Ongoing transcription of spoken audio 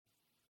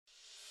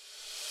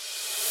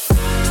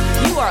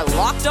are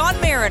Locked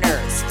On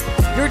Mariners,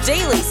 your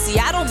daily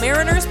Seattle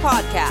Mariners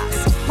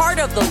podcast. Part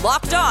of the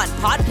Locked On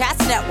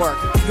Podcast Network,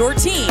 your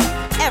team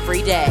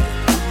every day.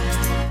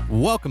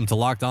 Welcome to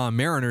Locked On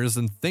Mariners,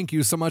 and thank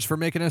you so much for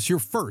making us your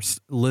first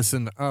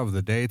listen of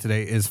the day.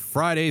 Today is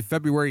Friday,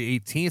 February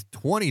 18th,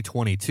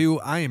 2022.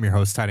 I am your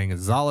host, Titan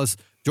Gonzalez,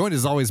 joined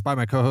as always by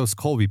my co-host,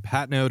 Colby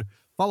Patnode.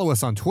 Follow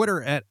us on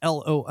Twitter at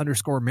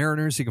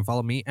LO_Mariners. You can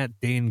follow me at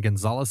Dane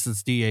Gonzalez.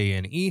 It's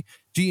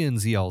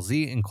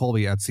DANEGNZLZ, and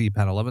Colby at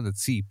CPAT11.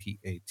 That's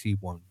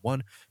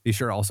CPAT11. Be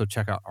sure to also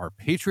check out our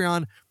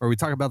Patreon, where we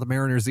talk about the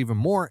Mariners even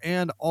more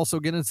and also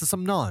get into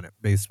some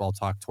non-baseball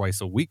talk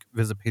twice a week.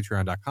 Visit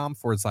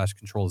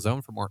patreon.com/Control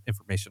Zone for more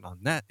information on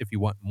that if you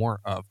want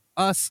more of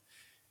us.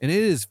 And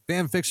it is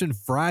Fan Fiction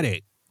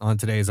Friday. On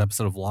today's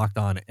episode of Locked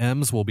On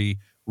M's, we'll be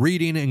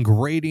reading and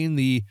grading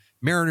the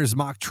Mariners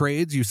mock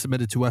trades you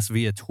submitted to us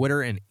via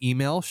Twitter and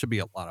email. Should be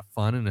a lot of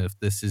fun. And if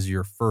this is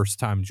your first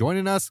time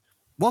joining us,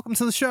 welcome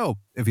to the show.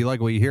 If you like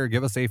what you hear,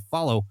 give us a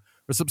follow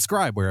or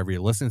subscribe wherever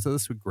you're listening to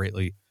this. We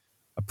greatly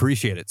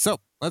appreciate it. So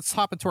let's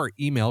hop into our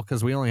email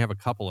because we only have a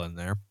couple in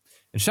there.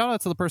 And shout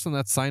out to the person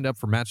that signed up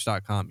for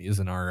Match.com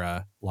using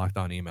our Locked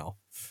On email.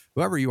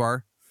 Whoever you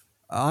are,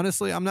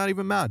 honestly, I'm not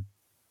even mad.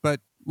 But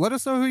let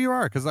us know who you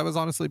are because that was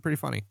honestly pretty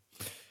funny.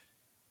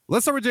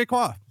 Let's start with Jay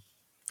Qua.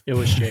 It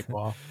was Jay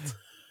Qua.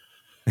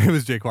 It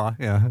was Jay Qua,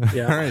 yeah. All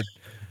right.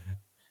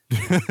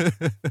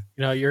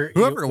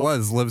 Whoever it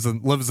was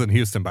lives in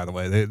Houston, by the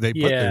way. They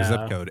put their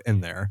zip code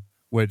in there,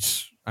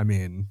 which, I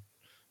mean,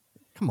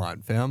 come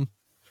on, fam.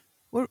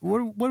 What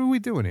are we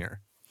doing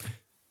here?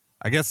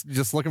 I guess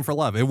just looking for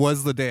love. It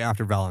was the day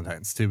after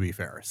Valentine's, to be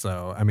fair.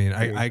 So, I mean,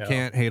 I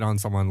can't hate on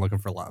someone looking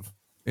for love.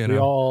 We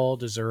all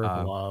deserve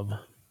love.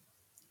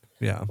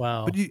 Yeah.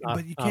 Well, but you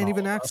can't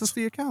even access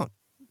the account.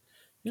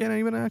 Can't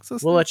even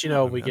access. We'll let you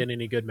know if we get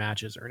any good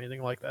matches or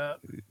anything like that.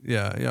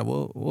 Yeah.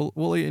 We'll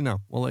let you know.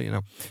 All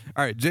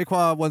right.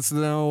 Jaquan wants to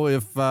know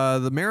if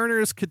the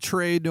Mariners could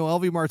trade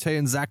Noelvi Marte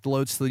and Zach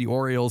Deloach to the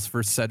Orioles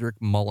for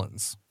Cedric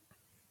Mullins.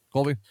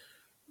 Colby?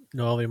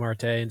 Noelvi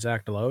Marte and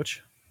Zach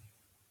Deloach?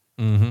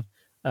 Mm-hmm.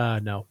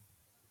 No.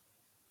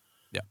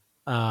 Yeah.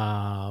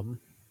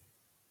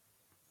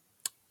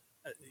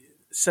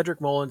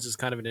 Cedric Mullins is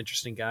kind of an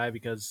interesting guy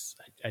because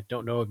I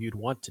don't know if you'd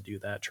want to do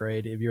that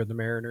trade if you're the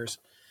Mariners.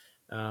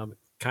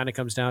 Kind of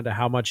comes down to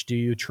how much do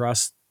you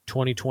trust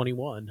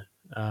 2021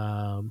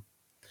 for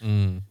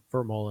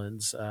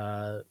Mullins.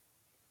 I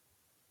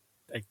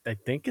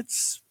think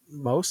it's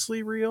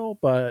mostly real,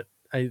 but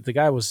the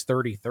guy was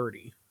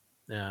 30-30.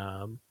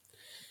 And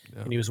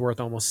he was worth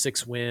almost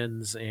 6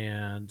 wins,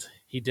 and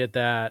he did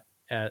that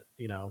at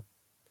the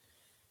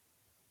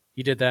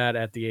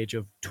age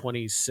of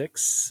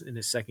 26 in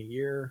his second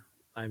year.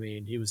 I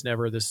mean, he was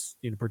never this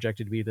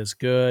projected to be this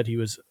good. He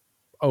was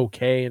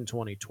okay in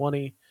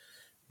 2020,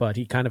 but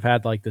he kind of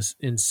had like this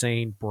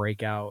insane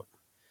breakout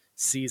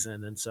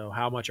season. And so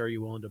how much are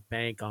you willing to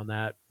bank on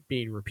that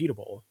being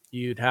repeatable?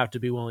 You'd have to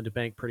be willing to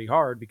bank pretty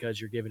hard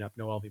because you're giving up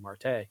Noelvi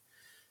Marte.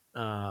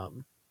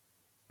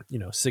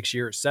 6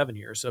 years, 7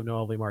 years of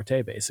Noelvi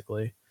Marte,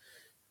 basically,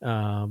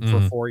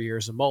 for 4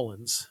 years of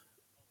Mullins.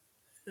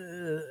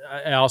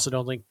 I also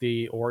don't think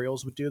the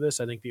Orioles would do this.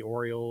 I think the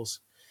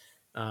Orioles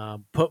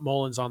put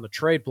Mullins on the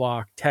trade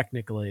block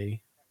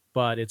technically,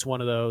 but it's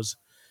one of those,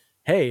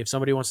 hey, if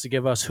somebody wants to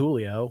give us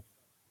Julio,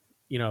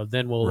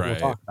 then we'll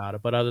talk about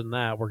it. But other than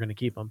that, we're going to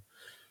keep him.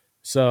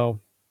 So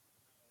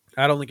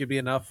I don't think it'd be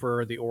enough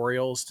for the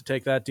Orioles to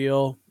take that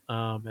deal.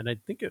 And I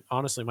think it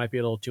honestly might be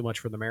a little too much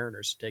for the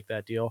Mariners to take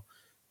that deal.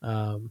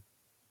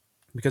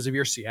 Because if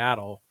you're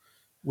Seattle,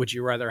 would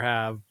you rather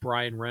have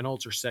Brian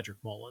Reynolds or Cedric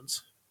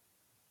Mullins?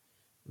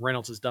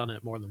 Reynolds has done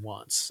it more than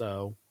once,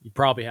 so you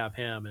probably have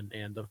him,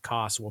 and the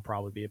cost will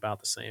probably be about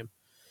the same.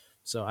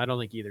 So I don't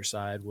think either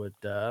side would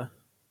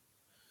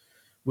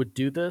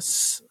do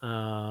this.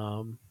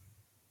 Although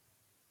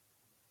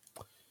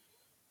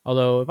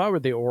if I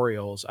were the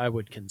Orioles, I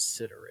would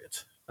consider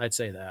it. I'd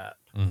say that.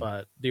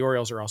 But the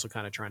Orioles are also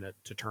kind of trying to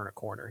turn a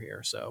corner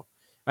here, so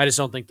I just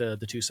don't think the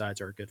two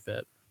sides are a good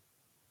fit.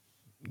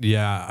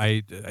 Yeah,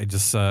 I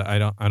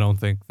don't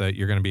think that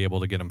you're going to be able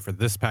to get him for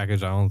this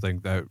package. I don't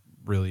think that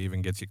really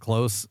even gets you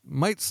close.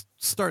 Might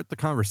start the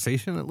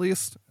conversation at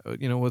least,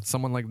 with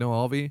someone like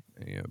Noelvi,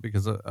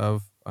 because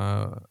of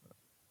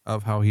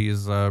how he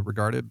is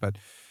regarded. But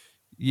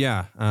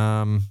yeah,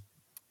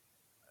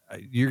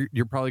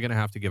 you're probably going to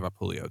have to give up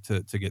Julio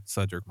to get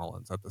Cedric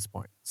Mullins at this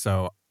point.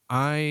 So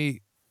I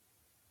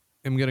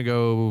am going to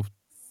go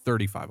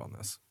 35 on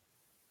this.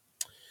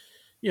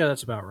 Yeah,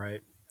 that's about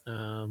right.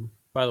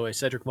 By the way,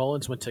 Cedric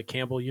Mullins went to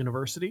Campbell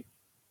University.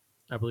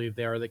 I believe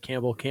they are the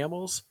Campbell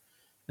Camels,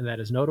 and that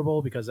is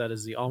notable because that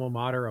is the alma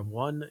mater of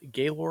one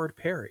Gaylord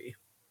Perry.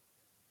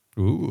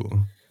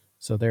 Ooh.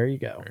 So there you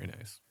go. Very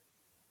nice.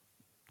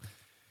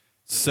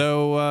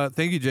 So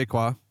thank you, Jay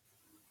Qua.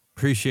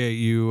 Appreciate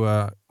you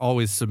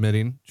always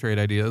submitting trade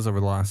ideas over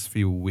the last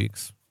few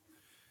weeks.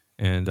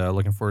 And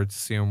looking forward to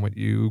seeing what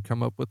you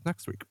come up with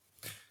next week.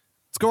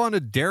 Let's go on to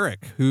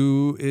Derek,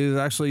 who is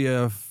actually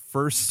a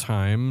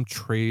first-time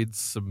trade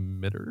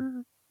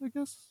submitter.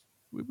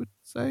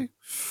 say.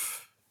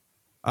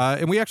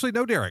 And we actually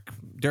know Derek.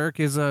 Derek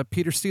is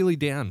Peter Steely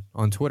Dan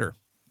on Twitter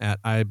at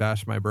I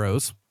Bash My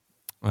Bros.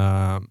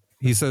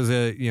 He says,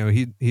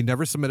 he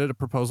never submitted a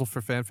proposal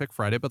for Fanfic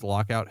Friday, but the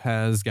lockout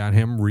has got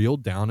him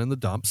reeled down in the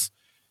dumps.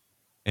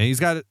 And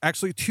he's got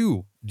actually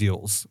 2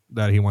 deals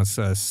that he wants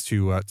us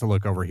to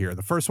look over here.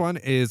 The first one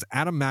is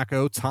Adam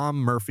Macko, Tom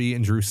Murphy,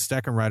 and Drew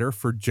Steckenrider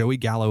for Joey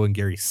Gallo and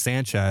Gary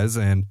Sanchez.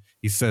 And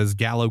he says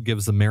Gallo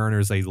gives the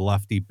Mariners a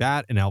lefty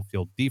bat and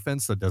outfield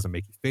defense that doesn't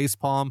make you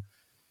facepalm.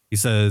 He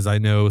says, I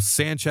know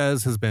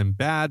Sanchez has been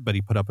bad, but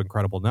he put up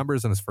incredible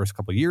numbers in his first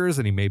couple of years,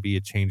 and he may be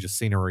a change of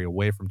scenery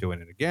away from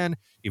doing it again.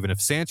 Even if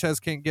Sanchez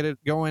can't get it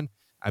going,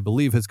 I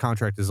believe his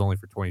contract is only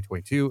for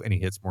 2022, and he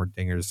hits more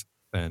dingers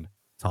than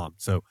Tom.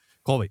 So,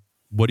 Colby,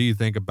 what do you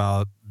think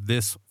about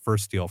this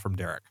first deal from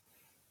Derek?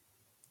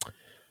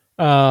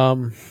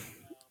 Well,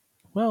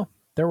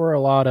 there were a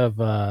lot of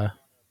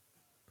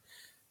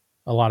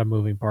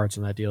moving parts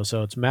in that deal.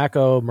 So it's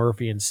Macko,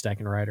 Murphy, and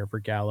Steckenrider for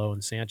Gallo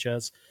and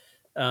Sanchez.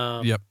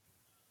 Yep.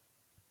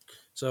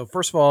 So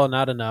first of all,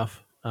 not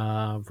enough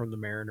from the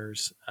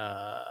Mariners.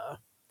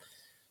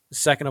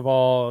 Second of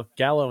all,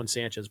 Gallo and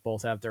Sanchez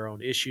both have their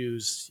own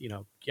issues.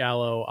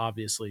 Gallo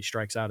obviously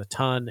strikes out a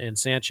ton, and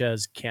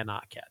Sanchez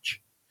cannot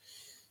catch.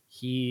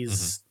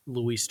 He's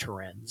Luis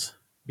Torrens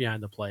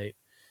behind the plate.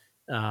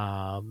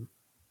 Probably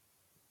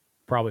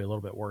a little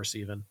bit worse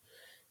even.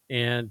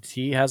 And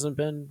he hasn't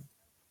been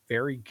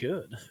very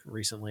good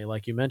recently,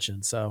 like you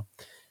mentioned. So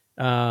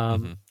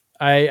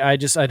I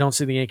don't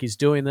see the Yankees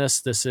doing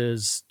this. This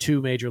is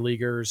 2 major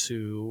leaguers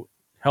who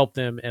helped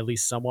them at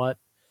least somewhat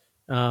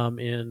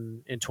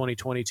in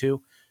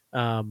 2022.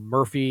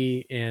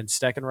 Murphy and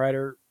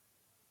Steckenrider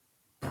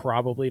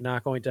probably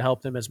not going to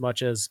help them as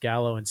much as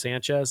Gallo and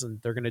Sanchez,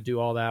 and they're going to do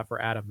all that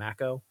for Adam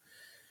Macko.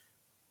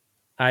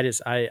 I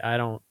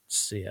don't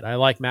see it. I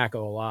like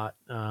Macko a lot,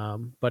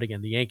 but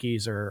again, the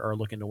Yankees are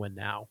looking to win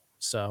now,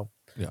 so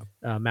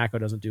Macko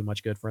doesn't do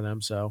much good for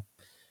them. So,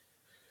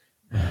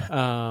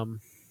 so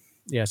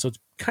it's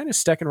kind of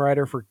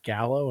Steckenrider for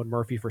Gallo and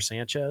Murphy for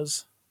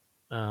Sanchez,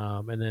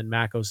 and then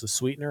Macko's the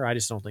sweetener. I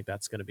just don't think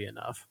that's going to be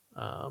enough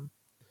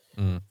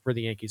for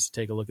the Yankees to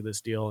take a look at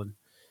this deal. And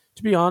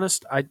to be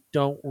honest, I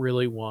don't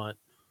really want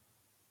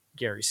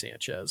Gary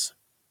Sanchez.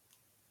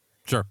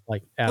 Sure,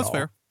 that's all.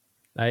 Fair.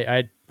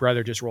 I'd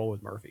rather just roll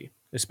with Murphy,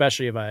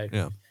 especially if I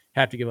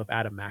have to give up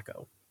Adam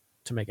Macko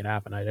to make it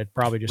happen. I'd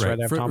probably just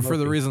rather have Tom Murphy. For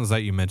the reasons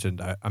that you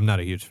mentioned, I'm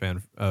not a huge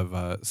fan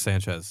of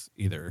Sanchez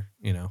either.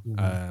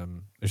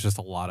 There's just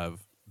a lot of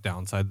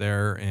downside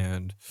there,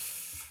 and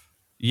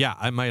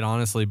I might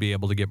honestly be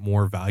able to get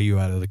more value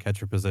out of the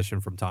catcher position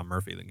from Tom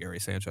Murphy than Gary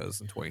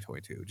Sanchez in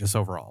 2022, just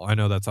overall. I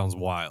know that sounds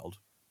wild,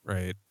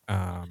 right?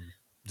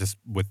 Just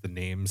with the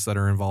names that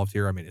are involved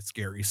here. I mean, it's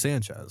Gary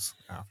Sanchez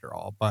after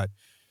all, but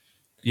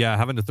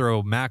having to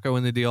throw Macko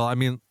in the deal. I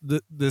mean,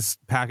 this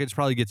package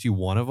probably gets you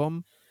one of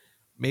them,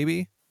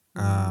 maybe,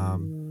 but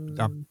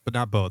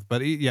not both.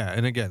 But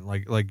and again,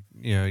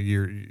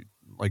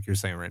 you're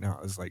saying right now,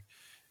 is like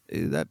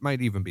that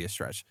might even be a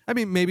stretch. I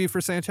mean, maybe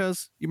for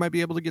Sanchez, you might be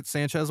able to get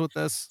Sanchez with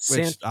this.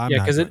 Which I'm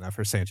not doing that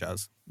for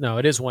Sanchez. No,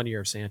 it is 1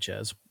 year of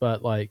Sanchez,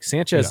 but like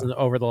Sanchez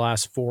over the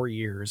last 4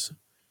 years,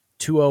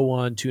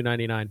 201,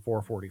 299,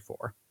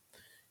 444.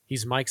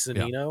 He's Mike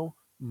Zunino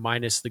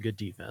minus the good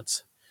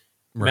defense.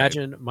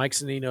 Imagine Mike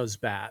Zunino's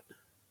bat,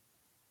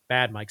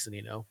 bad Mike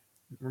Zunino.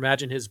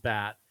 Imagine his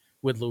bat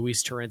with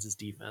Luis Torrens'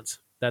 defense.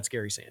 That's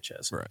Gary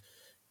Sanchez. Right.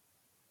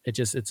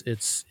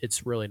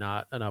 It's really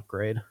not an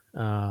upgrade.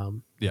 I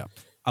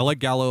like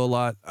Gallo a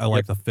lot. I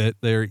like the fit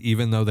there,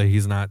 even though that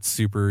he's not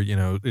super.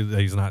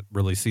 He's not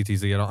really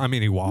CTZ at all. I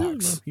mean, he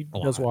walks. He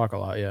does walk a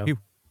lot. Yeah.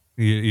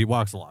 He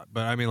walks a lot,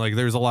 but I mean, like,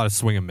 there's a lot of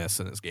swing and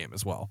miss in his game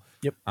as well.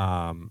 Yep.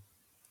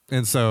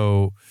 And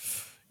so.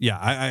 Yeah,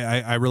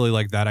 I really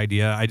like that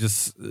idea. I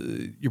just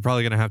you're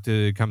probably gonna have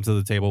to come to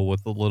the table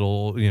with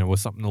with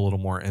something a little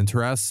more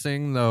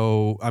interesting,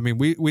 though. I mean,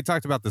 we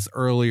talked about this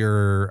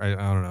earlier. I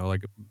don't know,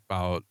 like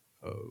about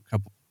a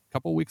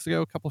couple weeks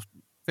ago, a couple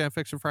Fan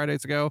Fiction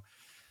Fridays ago.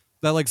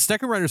 That like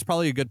Steckenrider is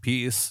probably a good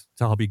piece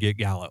to help you get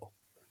Gallo,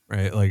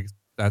 right? Like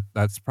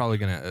that's probably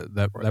gonna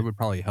that would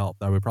probably help.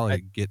 That would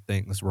probably get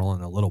things rolling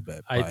a little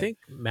bit. I think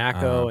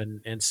Macko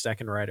and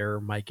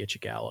Steckenrider might get you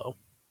Gallo.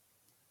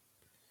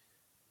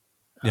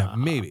 Yeah,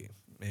 maybe.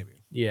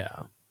 Yeah,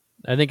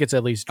 I think it's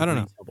at least know.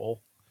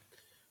 reasonable.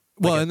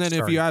 Well, and then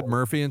if you add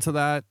Murphy into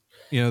that,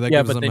 that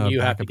gives them a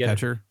backup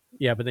catcher.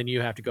 Yeah, but then you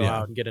have to go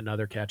out and get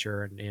another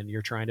catcher, and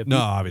you're trying to beat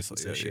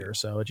obviously this year,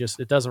 so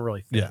it doesn't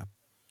really fit.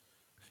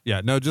 Yeah.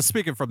 No, just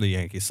speaking from the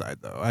Yankees side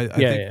though, I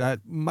think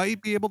that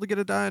might be able to get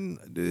it done.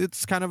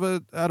 It's kind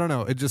of I don't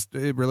know.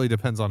 It really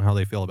depends on how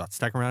they feel about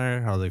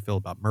Steckenrider, how they feel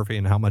about Murphy,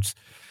 and how much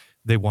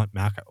they want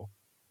Macko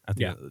at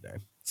the end of the day.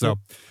 So, all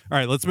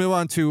right, let's move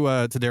on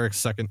to Derek's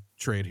second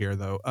trade here,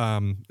 though.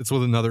 It's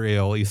with another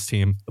AL East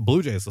team, the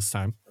Blue Jays this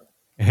time,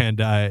 and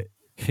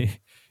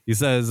He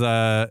says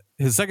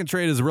his second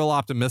trade is real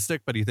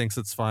optimistic, but he thinks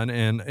it's fun,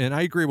 and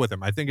I agree with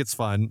him. I think it's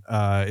fun.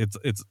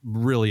 It's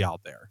really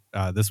out there.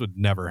 This would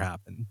never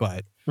happen,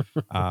 but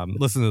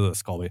listen to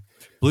this, Colby.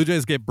 Blue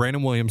Jays get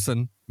Brandon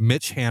Williamson,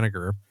 Mitch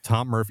Haniger,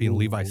 Tom Murphy, and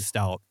Levi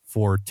Stout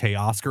for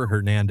Teoscar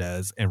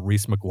Hernandez and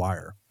Reese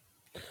McGuire.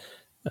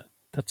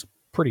 That's a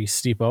pretty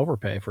steep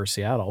overpay for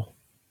Seattle.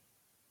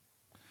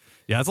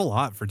 Yeah, it's a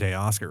lot for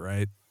Teoscar,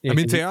 right? Yeah, I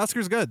mean,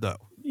 Teoscar's good though.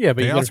 Yeah,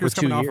 but Teoscar's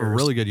coming off a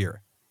really good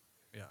year.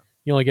 Yeah,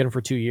 you only get him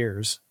for 2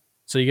 years,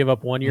 so you give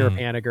up 1 year of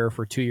Haniger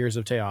for 2 years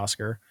of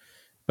Teoscar.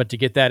 But to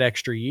get that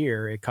extra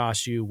year, it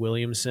costs you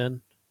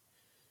Williamson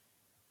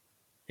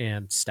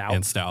and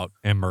Stout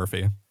and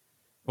Murphy.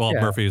 Well,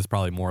 yeah. Murphy is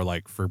probably more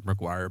like for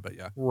McGuire, but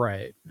yeah,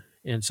 right.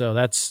 And so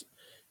that's,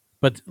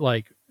 but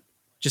like,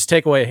 just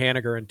take away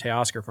Haniger and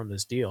Teoscar from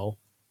this deal.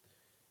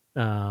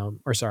 Take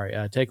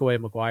away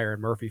McGuire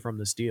and Murphy from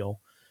this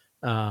deal.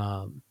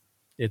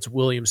 It's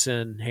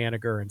Williamson,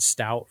 Haniger, and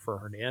Stout for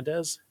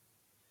Hernandez.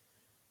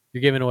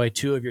 You're giving away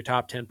 2 of your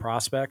top 10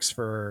 prospects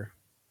for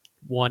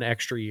 1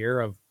 extra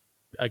year of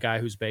a guy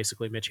who's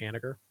basically Mitch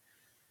Haniger.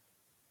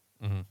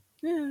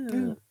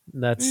 Mm-hmm.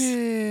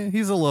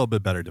 He's a little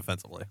bit better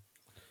defensively.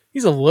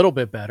 He's a little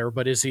bit better,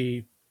 but is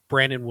he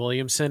Brandon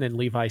Williamson and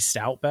Levi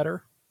Stout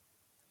better?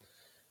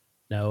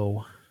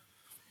 No.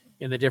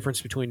 And the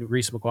difference between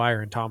Reese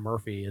McGuire and Tom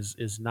Murphy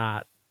is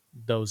not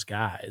those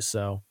guys.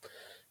 So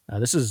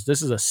this is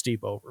a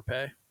steep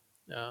overpay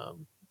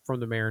from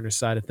the Mariners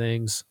side of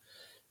things.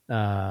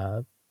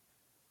 I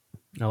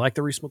like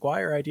the Reese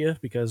McGuire idea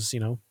because,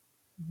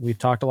 we've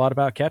talked a lot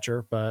about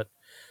catcher, but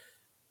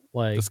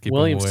like just keep him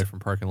away from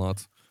parking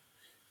lots.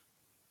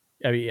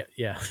 I mean,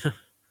 yeah.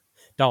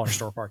 Dollar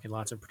store parking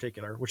lots in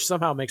particular, which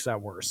somehow makes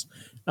that worse.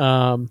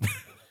 But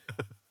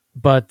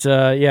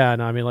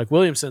I mean, like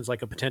Williamson's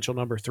like a potential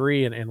number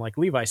 3, and like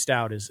Levi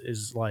Stout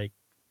is like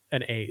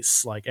an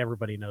ace. Like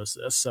everybody knows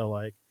this. So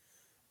like,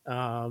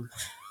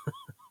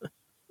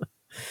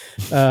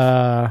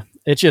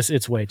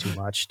 it's way too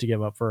much to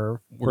give up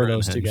for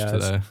those 2 guys.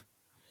 Today.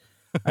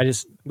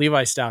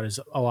 Levi Stout is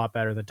a lot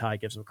better than Ty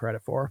gives him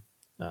credit for.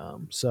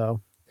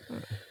 So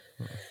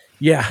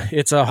yeah,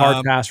 it's a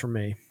hard pass for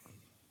me.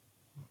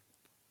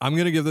 I'm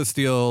going to give this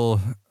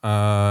deal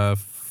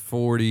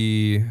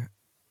 42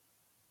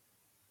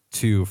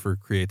 for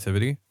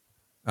creativity.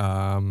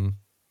 And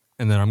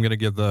then I'm going to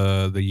give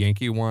the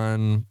Yankee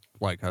one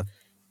like a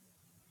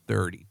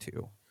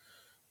 32.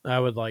 I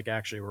would like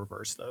actually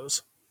reverse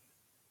those.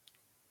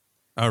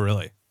 Oh,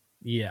 really?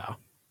 Yeah.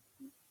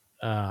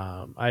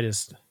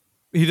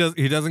 He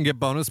doesn't get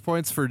bonus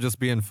points for just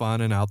being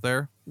fun and out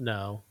there?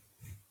 No.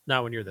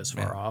 Not when you're this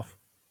far off.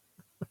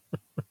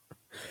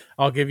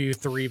 I'll give you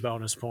 3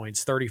 bonus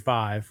points,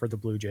 35 for the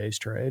Blue Jays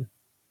trade.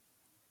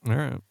 All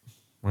right.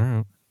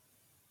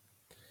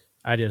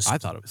 I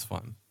thought it was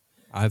fun.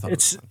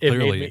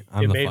 Clearly,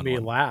 it made me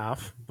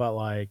laugh, but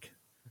like,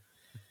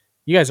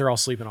 you guys are all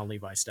sleeping on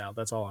Levi Stout.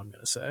 That's all I'm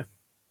going to say.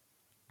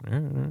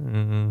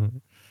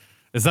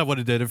 Is that what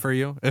it did for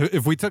you?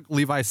 If we took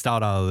Levi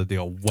Stout out of the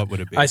deal, what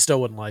would it be? I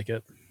still wouldn't like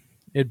it.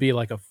 It'd be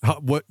like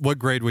what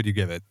grade would you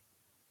give it?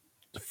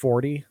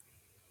 40.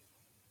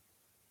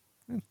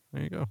 There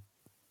you go.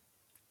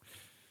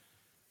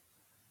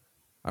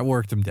 I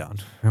worked him down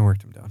or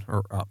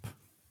up.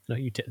 No,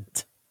 you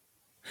didn't.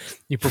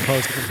 You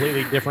proposed a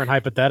completely different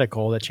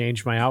hypothetical that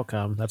changed my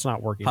outcome. That's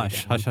not working.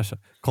 Hush.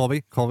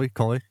 Colby.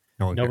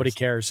 Nobody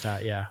cares.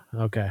 Yeah.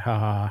 Okay.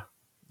 Ha.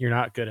 You're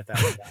not good at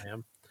that as I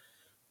am.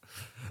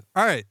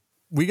 All right.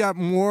 We got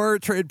more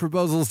trade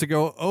proposals to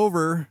go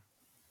over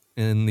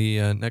in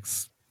the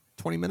next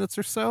 20 minutes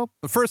or so.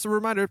 But first, a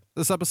reminder,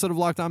 this episode of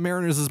Locked On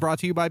Mariners is brought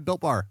to you by Built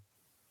Bar.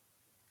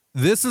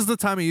 This is the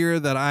time of year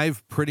that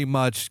I've pretty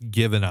much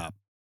given up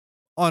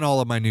on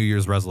all of my New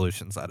Year's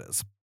resolutions, that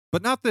is.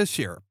 But not this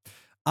year.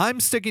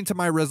 I'm sticking to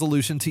my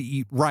resolution to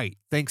eat right,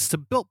 thanks to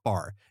Built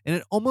Bar. And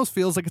it almost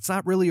feels like it's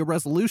not really a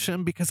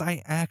resolution because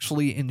I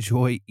actually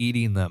enjoy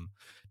eating them.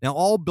 Now,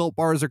 all Built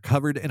Bars are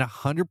covered in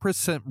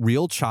 100%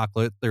 real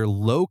chocolate. They're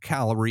low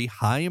calorie,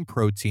 high in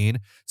protein.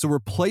 So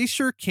replace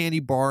your candy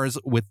bars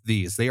with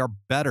these. They are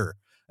better.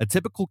 A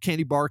typical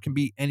candy bar can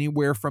be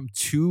anywhere from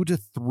 200 to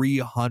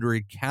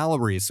 300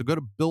 calories. So go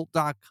to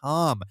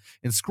Built.com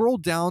and scroll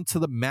down to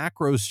the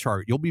macros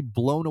chart. You'll be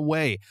blown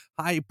away.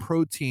 High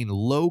protein,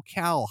 low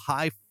cal,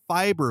 high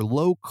fiber,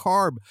 low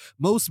carb.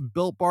 Most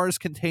Built Bars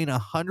contain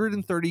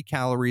 130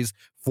 calories,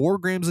 4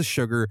 grams of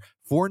sugar,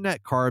 4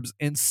 net carbs,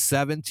 and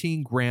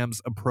 17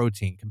 grams of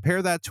protein.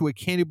 Compare that to a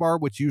candy bar,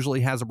 which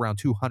usually has around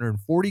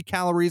 240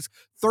 calories,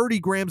 30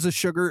 grams of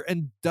sugar,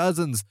 and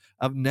dozens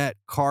of net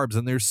carbs.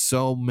 And there's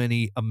so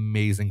many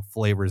amazing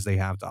flavors they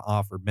have to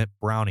offer. Mint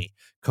brownie,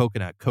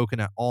 coconut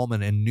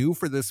almond, and new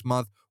for this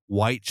month,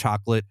 white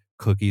chocolate,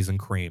 cookies, and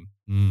cream.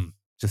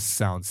 Just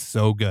sounds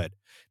so good.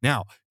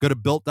 Now, go to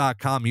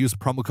Built.com, use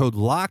promo code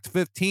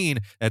LOCKED15,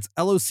 that's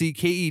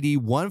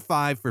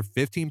LOCKED15 for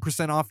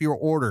 15% off your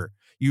order.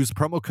 Use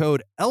promo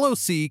code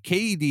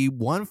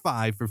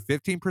LOCKED15 for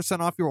 15%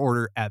 off your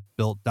order at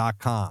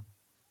Built.com.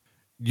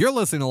 You're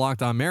listening to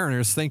Locked On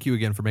Mariners. Thank you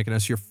again for making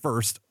us your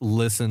first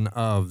listen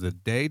of the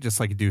day, just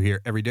like you do here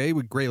every day.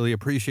 We greatly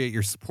appreciate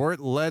your support.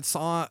 Let's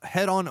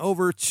head on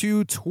over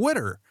to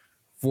Twitter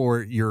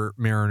for your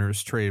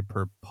Mariners trade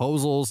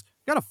proposals.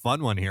 Got a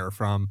fun one here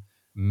from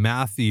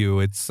Matthew.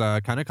 It's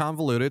kind of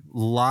convoluted. A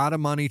lot of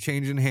money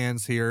changing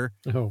hands here.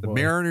 Oh, the boy.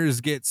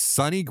 Mariners get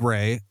Sonny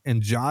Gray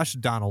and Josh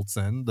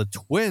Donaldson. The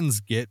Twins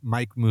get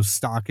Mike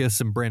Moustakas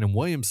and Brandon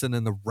Williamson,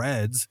 and the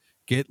Reds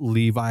get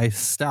Levi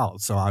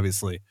Stout. So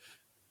obviously,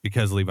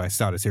 because Levi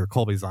Stout is here,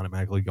 Colby's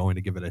automatically going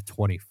to give it a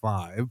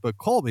 25. But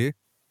Colby,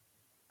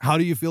 how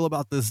do you feel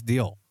about this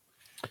deal?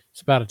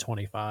 It's about a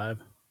 25.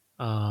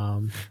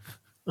 No,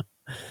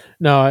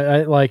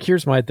 I like,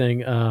 here's my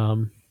thing.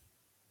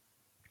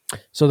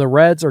 So the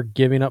Reds are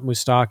giving up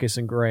Moustakas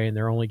and Gray, and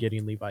they're only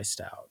getting Levi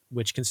Stout,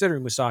 which,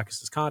 considering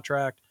Moustakas'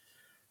 contract,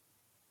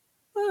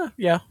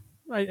 yeah,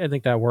 I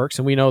think that works.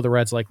 And we know the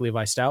Reds like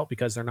Levi Stout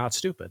because they're not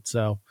stupid.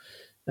 So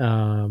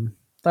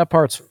that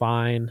part's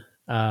fine.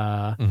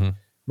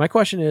 My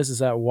question is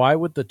that why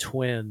would the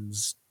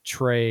Twins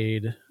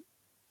trade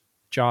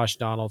Josh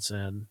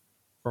Donaldson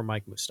for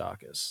Mike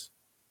Moustakas?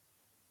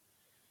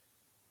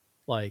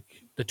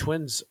 Like, the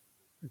Twins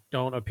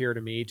don't appear to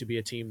me to be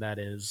a team that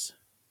is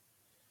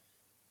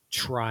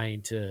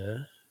trying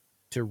to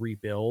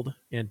rebuild,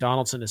 and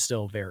Donaldson is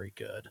still very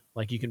good.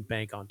 Like, you can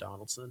bank on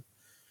Donaldson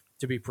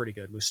to be pretty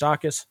good.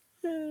 Moustakas,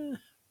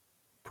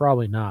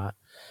 probably not.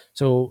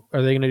 So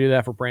are they going to do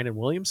that for Brandon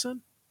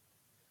Williamson?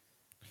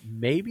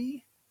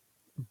 Maybe,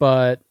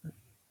 but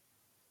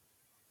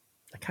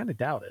I kind of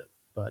doubt it.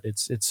 But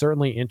it's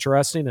certainly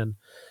interesting, and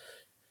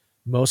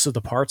most of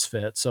the parts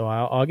fit. So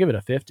I'll give it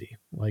a 50.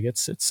 Like,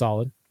 it's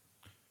solid.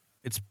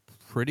 It's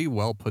pretty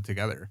well put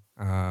together.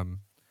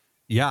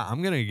 Yeah,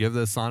 I'm gonna give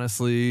this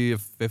honestly a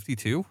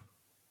 52.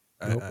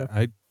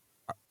 Okay.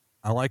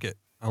 I like it.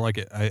 I like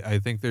it. I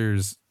think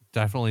there's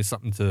definitely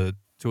something to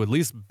at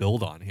least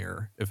build on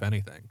here, if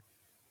anything.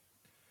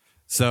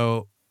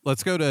 So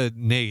let's go to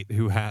Nate,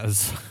 who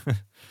has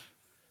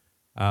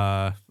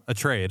a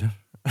trade.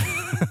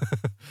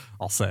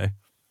 I'll say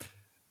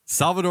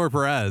Salvador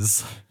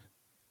Perez,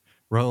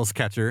 Royals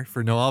catcher,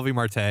 for Noelvi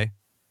Marte,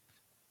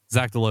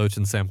 Zach DeLoach,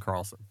 and Sam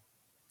Carlson.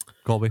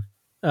 Colby?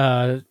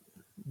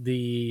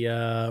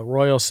 The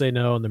Royals say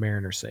no, and the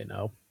Mariners say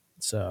no.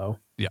 So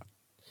yeah,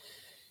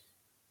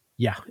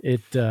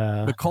 it.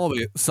 But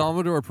Colby,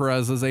 Salvador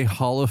Perez is a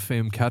Hall of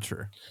Fame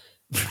catcher.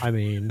 I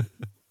mean,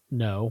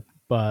 no,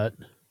 but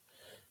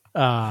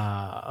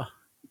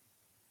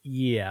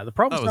yeah, the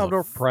problem with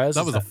Salvador Perez.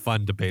 That was a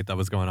fun debate that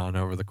was going on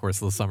over the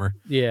course of the summer.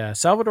 Yeah,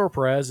 Salvador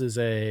Perez is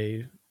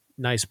a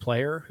nice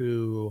player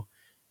who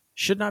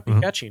should not be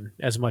catching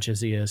as much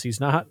as he is.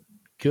 He's not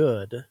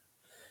good.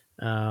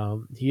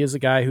 He is a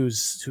guy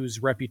whose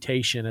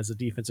reputation as a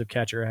defensive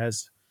catcher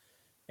has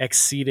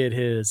exceeded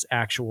his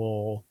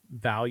actual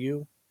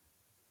value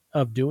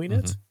of doing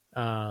it.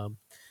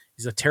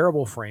 He's a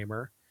terrible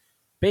framer.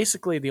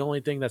 Basically, the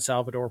only thing that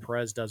Salvador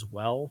Perez does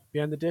well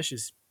behind the dish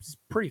is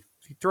he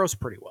throws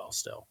pretty well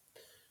still.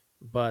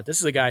 But this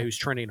is a guy who's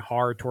trending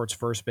hard towards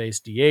first base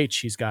DH.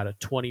 He's got a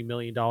 $20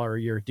 million a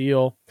year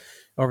deal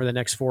over the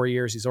next 4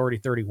 years. He's already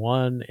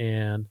 31,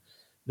 and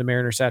the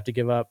Mariners have to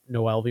give up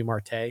Noelvi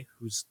Marte,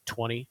 who's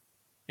 20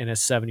 and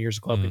has 7 years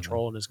of club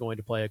control and is going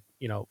to play,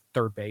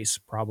 third base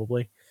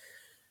probably.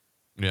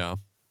 Yeah.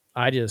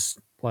 I just,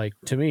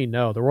 to me,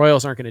 no, the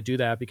Royals aren't going to do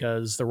that,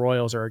 because the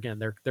Royals are, again,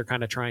 they're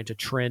kind of trying to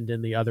trend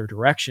in the other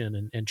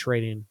direction, and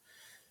trading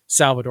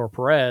Salvador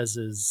Perez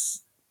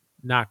is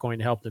not going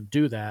to help them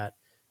do that.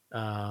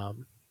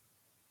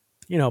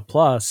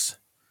 Plus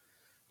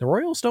the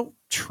Royals don't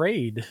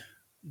trade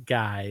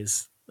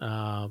guys.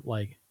 Remember,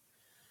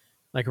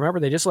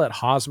 they just let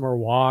Hosmer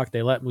walk.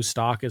 They let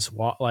Moustakas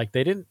walk.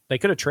 They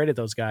could have traded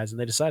those guys,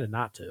 and they decided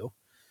not to.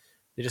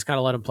 They just kind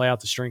of let them play out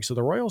the string. So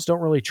the Royals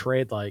don't really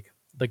trade the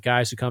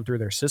guys who come through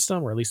their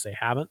system, or at least they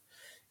haven't.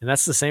 And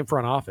that's the same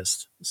front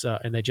office. So,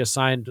 and they just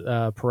signed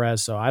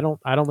Perez. So I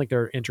don't think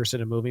they're interested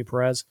in moving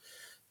Perez.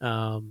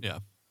 Yeah.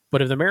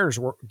 But if the Mariners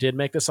did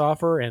make this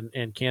offer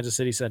and Kansas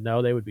City said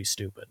no, they would be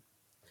stupid.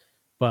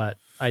 But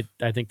I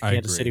think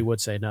Kansas City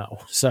would say no.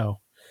 So,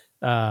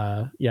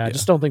 I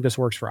just don't think this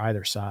works for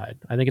either side.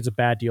 I think it's a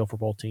bad deal for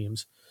both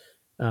teams.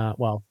 I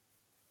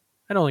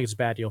don't think it's a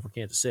bad deal for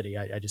Kansas City.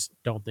 I just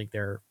don't think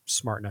they're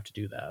smart enough to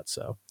do that.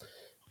 So,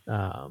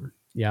 I'll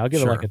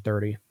give it a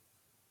 30.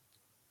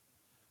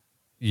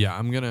 Yeah,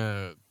 I'm going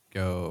to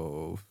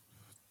go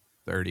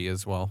 30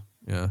 as well.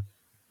 Yeah.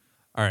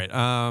 All right.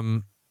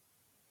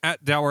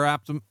 At Dower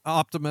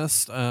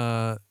Optimist,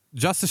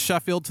 Justice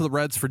Sheffield to the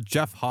Reds for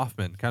Jeff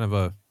Hoffman. Kind of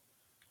a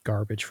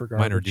garbage for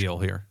garbage. Minor deal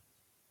here.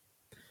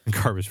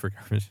 Garbage for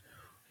garbage.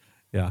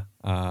 Yeah.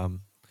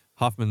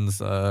 Hoffman's,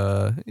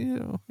 I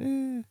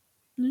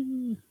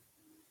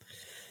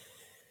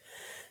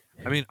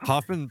mean,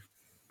 Hoffman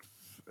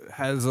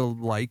has a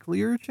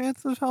likelier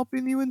chance of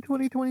helping you in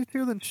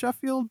 2022 than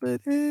Sheffield,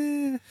 but,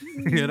 Yeah,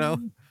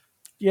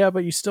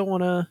 but you still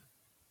want to...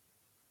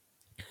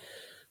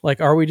 Like,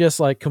 are we just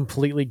like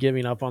completely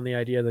giving up on the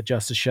idea that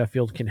Justice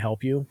Sheffield can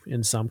help you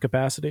in some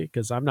capacity?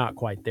 Because I'm not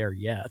quite there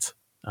yet.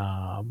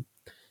 Not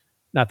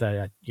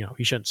that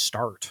he shouldn't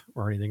start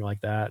or anything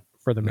like that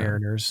for the No.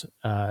 Mariners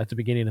at the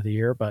beginning of the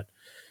year, but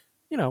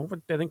I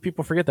think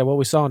people forget that what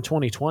we saw in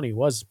 2020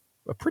 was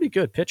a pretty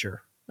good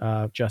pitcher,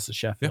 Justice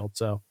Sheffield.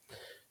 Yeah.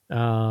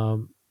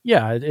 So,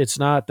 it's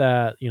not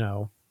that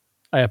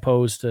I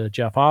oppose to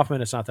Jeff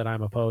Hoffman. It's not that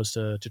I'm opposed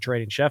to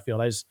trading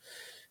Sheffield.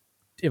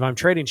 If I'm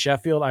trading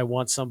Sheffield, I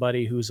want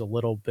somebody who's a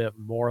little bit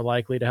more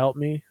likely to help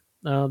me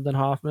than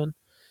Hoffman.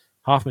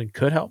 Hoffman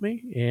could help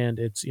me, and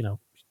it's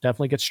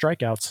definitely gets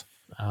strikeouts.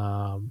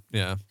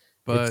 Yeah,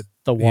 but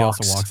the he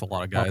also walks a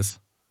lot of guys.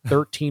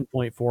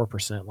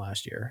 13.4%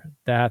 last year.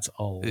 That's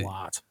a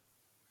lot.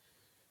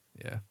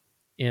 Yeah,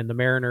 and the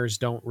Mariners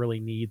don't really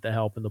need the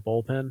help in the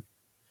bullpen.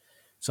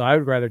 So I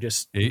would rather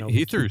just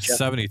he threw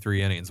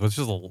 73 innings, which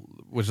is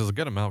a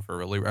good amount for a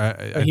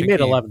reliever. He made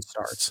 11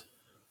 starts.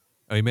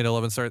 Oh, he made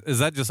 11 starts. Is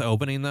that just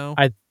opening though?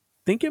 I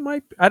think it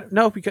might. I don't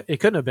know. It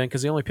couldn't have been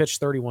because he only pitched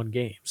 31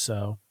 games.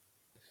 So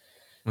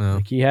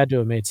he had to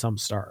have made some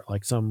start,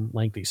 like some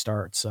lengthy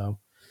start. So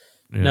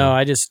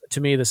no,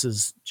 to me, this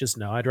is just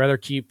no. I'd rather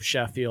keep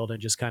Sheffield and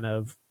just kind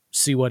of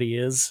see what he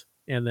is,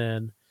 and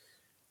then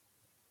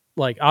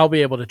I'll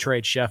be able to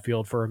trade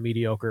Sheffield for a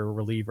mediocre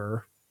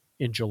reliever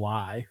in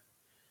July.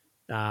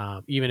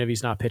 Even if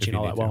he's not pitching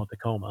all that well in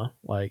Tacoma,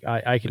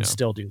 I can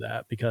still do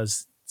that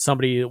because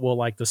somebody will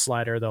like the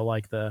slider, they'll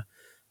like the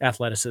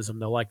athleticism,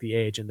 they'll like the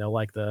age, and they'll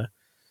like the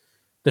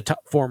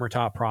former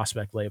top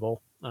prospect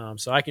label.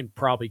 So I can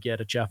probably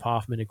get a Jeff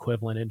Hoffman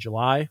equivalent in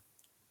July.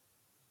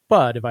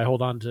 But if I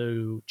hold on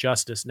to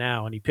Justice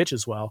now and he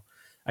pitches well,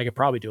 I could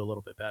probably do a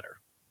little bit better.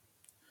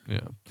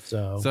 Yeah.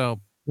 So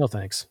no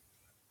thanks.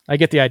 I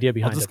get the idea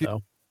behind it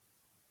though.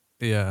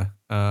 Yeah.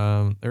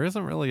 There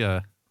isn't really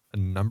a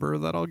number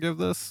that I'll give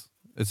this.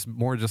 It's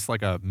more just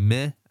like a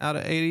meh out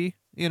of 80,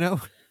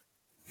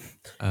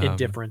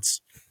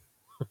 Indifference.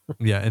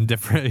 Yeah,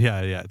 indifferent.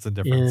 Yeah, it's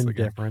indifference.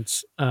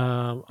 Indifference.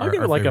 I'll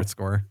give it like a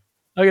score.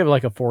 I'll give it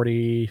like a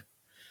 45.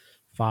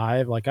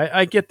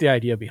 I get the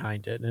idea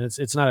behind it, and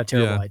it's not a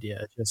terrible idea.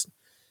 It's just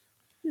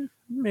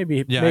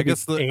maybe. I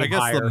guess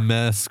the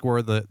meh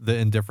score, the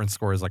indifference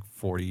score is like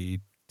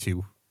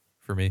 42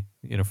 for me.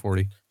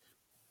 40.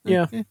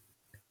 Yeah.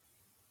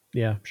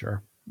 Yeah,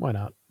 sure. Why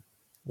not?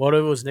 What if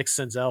it was Nick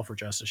Senzel for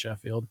Justice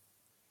Sheffield?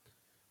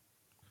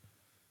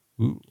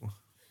 Ooh.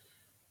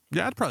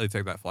 Yeah, I'd probably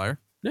take that flyer.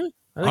 Yeah,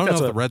 I don't know if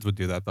the Reds would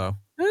do that though.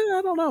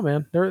 I don't know,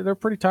 man. They're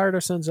pretty tired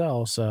of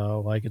Senzel,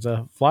 so it's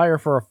a flyer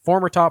for a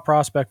former top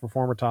prospect.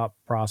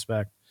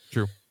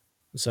 True.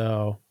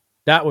 So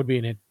that would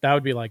be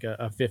like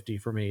a 50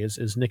 for me.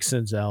 Is Nick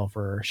Senzel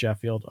for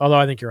Sheffield? Although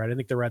I think you're right. I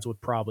think the Reds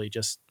would probably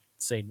just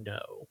say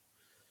no,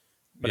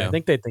 but I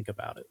think they'd think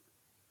about it.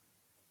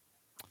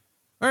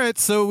 All right,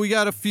 so we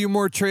got a few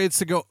more trades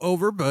to go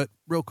over, but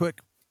real quick,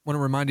 want to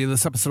remind you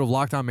this episode of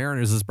Locked On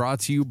Mariners is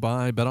brought to you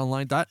by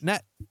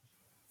BetOnline.net.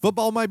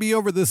 Football might be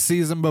over this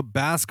season, but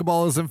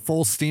basketball is in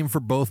full steam for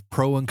both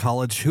pro and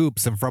college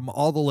hoops. And from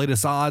all the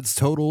latest odds,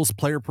 totals,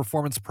 player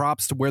performance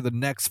props to where the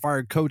next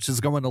fired coach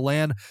is going to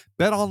land,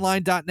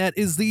 BetOnline.net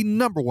is the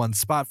number one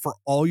spot for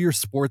all your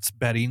sports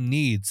betting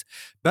needs.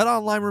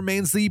 BetOnline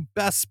remains the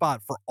best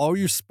spot for all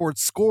your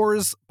sports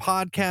scores,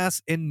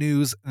 podcasts, and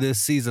news this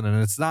season.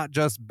 And it's not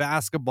just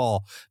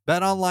basketball.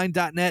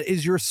 BetOnline.net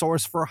is your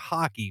source for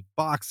hockey,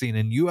 boxing,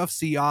 and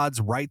UFC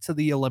odds right to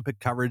the Olympic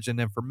coverage and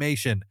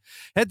information.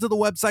 Head to the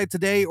website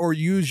today or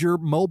use your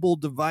mobile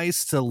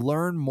device to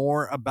learn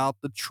more about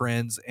the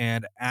trends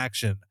and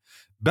action.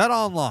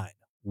 BetOnline,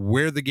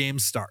 where the game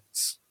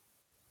starts.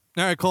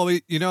 All right,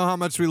 Colby, you know how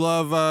much we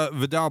love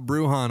Vidal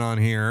Brujan on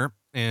here,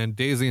 and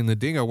Daisy and the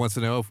Dingo wants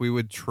to know if we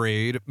would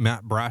trade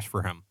Matt Brash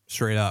for him,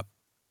 straight up.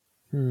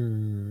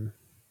 No.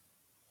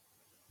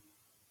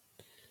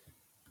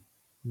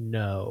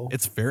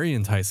 It's very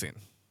enticing.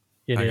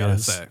 I gotta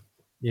say.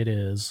 It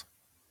is.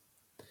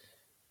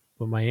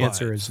 But my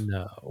answer is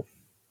no.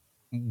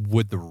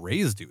 Would the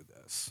Rays do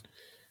this?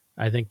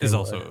 I think they is would.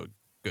 Also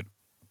good.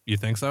 You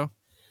think so?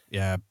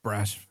 Yeah,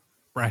 Brash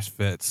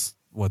fits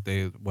what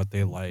they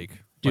like.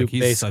 Do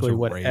he's basically such a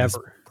whatever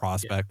Rays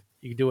prospect. Yeah.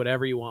 You can do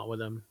whatever you want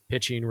with him: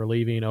 pitching,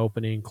 relieving,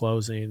 opening,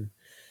 closing.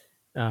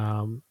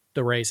 The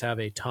Rays have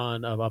a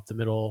ton of up the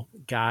middle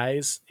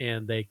guys,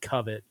 and they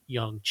covet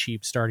young,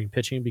 cheap starting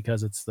pitching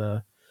because it's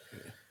the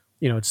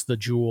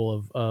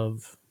jewel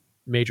of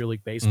Major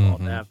League Baseball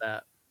to have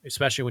that.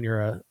 Especially when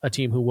you're a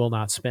team who will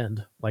not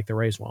spend like the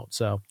Rays won't.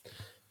 So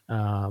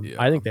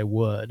I think they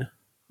would,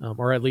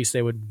 or at least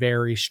they would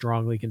very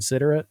strongly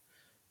consider it.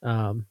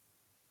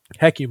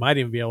 Heck, you might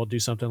even be able to do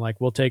something like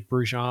we'll take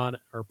Brujan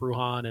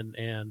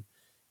and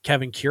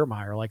Kevin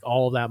Kiermaier, like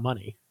all of that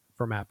money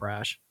for Matt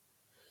Brash.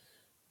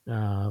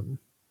 You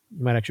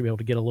might actually be able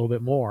to get a little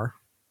bit more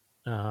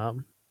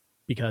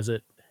because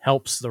it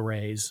helps the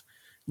Rays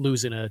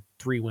losing a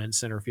 3-win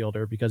center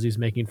fielder because he's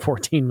making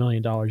 $14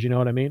 million. You know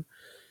what I mean?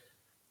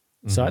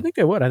 So I think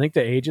they would. I think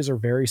the ages are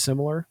very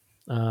similar.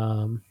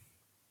 I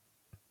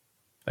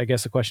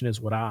guess the question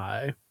is, would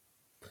I?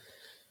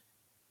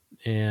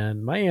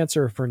 And my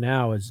answer for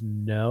now is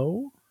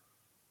no,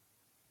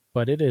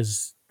 but it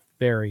is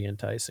very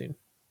enticing.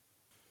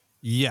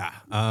 Yeah.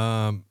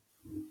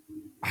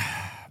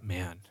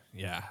 Man.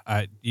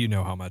 Yeah. You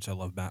know how much I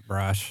love Matt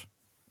Brash.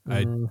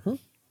 Mm-hmm.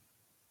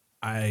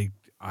 I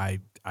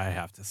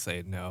have to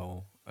say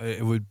no.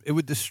 It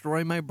would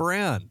destroy my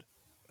brand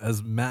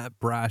as Matt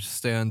Brash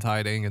stand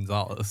Tiding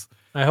Gonzalez.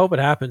 I hope it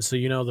happens so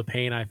you know the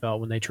pain I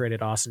felt when they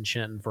traded Austin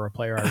Shenton for a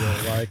player I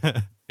really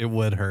like. It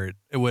would hurt.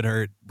 It would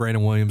hurt.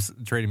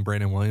 Trading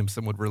Brandon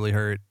Williamson would really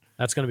hurt.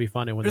 That's going to be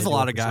funny when there's a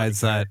lot of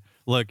guys that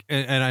look,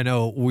 and I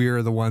know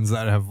we're the ones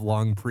that have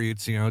long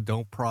preached,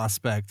 don't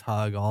prospect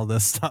hug all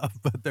this stuff,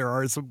 but there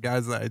are some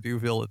guys that I do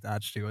feel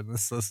attached to in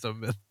this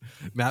system, and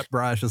Matt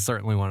Brash is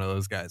certainly one of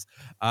those guys.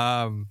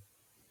 I'm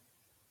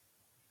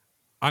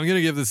going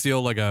to give this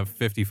deal like a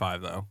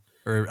 55 though,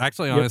 or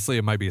actually, honestly,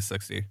 it might be a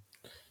 60.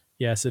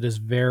 Yes, it is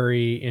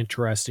very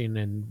interesting,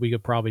 and we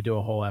could probably do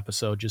a whole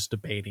episode just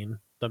debating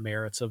the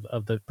merits of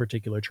the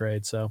particular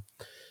trade. So,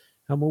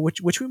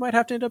 which we might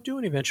have to end up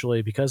doing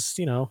eventually because,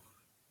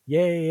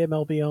 yay,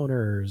 MLB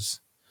owners.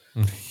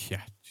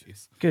 Yeah,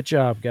 jeez. Good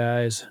job,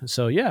 guys.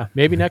 So, yeah,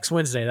 maybe next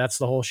Wednesday. That's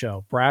the whole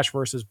show. Brash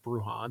versus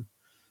Brujan.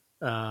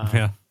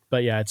 Yeah.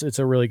 But, yeah, it's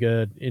a really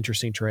good,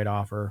 interesting trade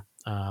offer.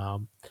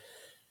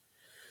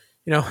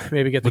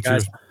 Maybe get the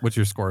guys. What's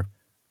your score?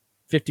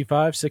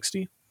 55,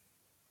 60.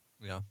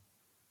 Yeah.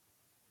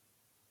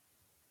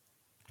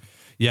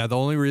 Yeah, the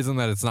only reason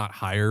that it's not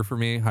higher for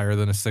me, higher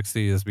than a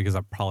 60, is because I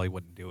probably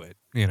wouldn't do it,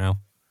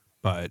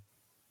 But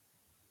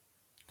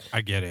I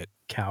get it.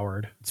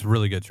 Coward. It's a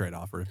really good trade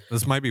offer.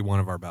 This might be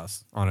one of our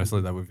best, honestly,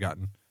 that we've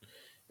gotten.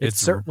 It's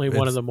certainly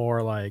one of the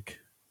more,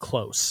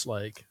 close,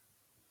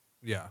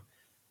 Yeah.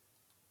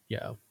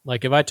 Yeah.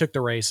 Like, if I took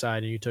the Rays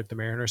side and you took the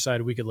Mariners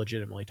side, we could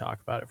legitimately talk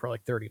about it for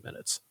 30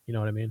 minutes. You know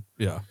what I mean?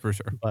 Yeah, for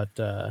sure.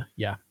 But,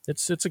 yeah,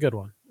 it's a good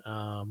one.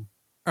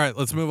 All right,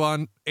 let's move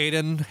on.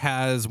 Aiden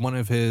has one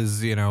of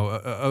his,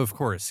 of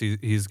course,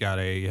 he's got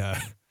a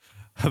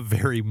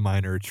very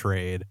minor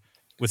trade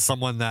with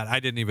someone that I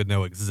didn't even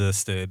know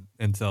existed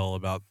until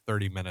about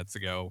 30 minutes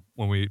ago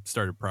when we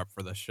started prep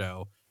for this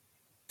show.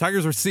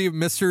 Tigers received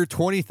Mr.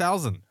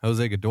 20,000,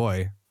 Jose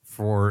Godoy,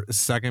 for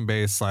second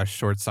base /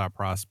 shortstop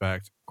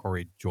prospect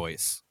Corey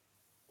Joyce.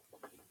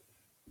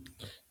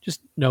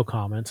 Just no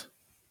comment.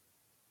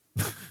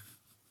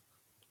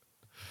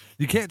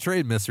 You can't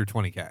trade Mr.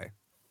 20K.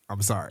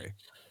 I'm sorry.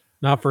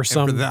 Not for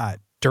some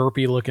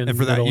derpy looking. And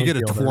for that, you get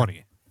a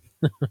 20.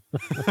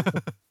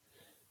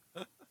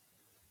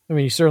 I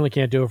mean, you certainly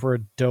can't do it for a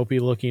dopey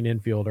looking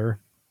infielder.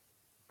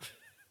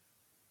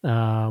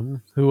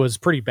 Who was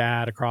pretty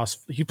bad across.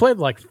 He played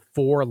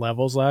 4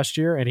 levels last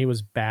year, and he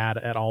was bad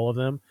at all of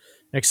them,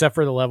 except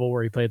for the level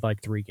where he played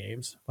 3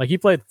 games. He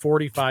played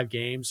 45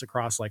 games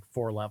across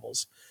 4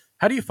 levels.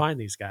 How do you find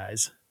these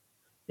guys,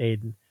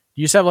 Aiden? Do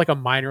you just have a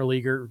minor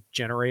leaguer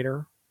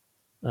generator?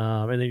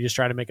 And then you just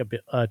try to make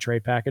a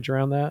trade package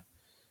around that?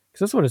 Because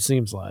that's what it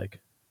seems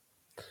like.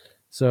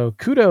 So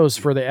kudos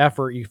for the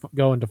effort you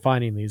go into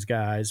finding these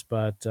guys,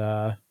 but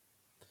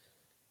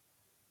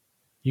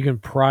you can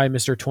pry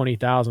Mr.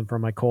 20,000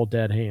 from my cold,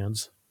 dead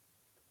hands.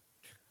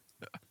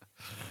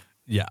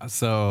 Yeah,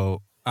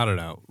 so I don't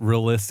know.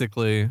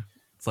 Realistically,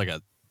 it's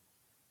a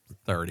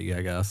 30,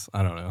 I guess.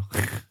 I don't know.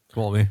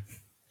 Call me.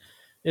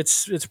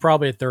 It's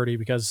probably a 30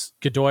 because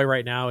Godoy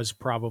right now is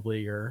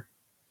probably your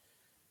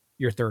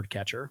third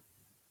catcher,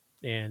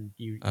 and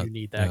you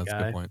need that that's guy.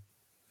 A good point.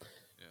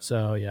 Yeah.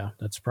 So yeah,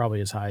 that's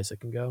probably as high as it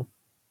can go.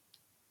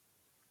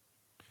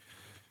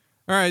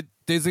 All right,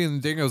 Daisy and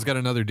the Dingoes got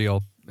another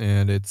deal,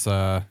 and it's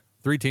a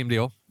 3-team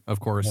deal,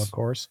 of course. Of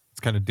course, it's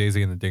kind of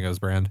Daisy and the Dingoes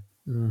brand.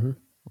 Mm-hmm.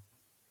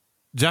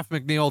 Jeff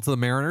McNeil to the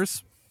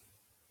Mariners,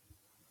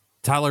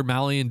 Tyler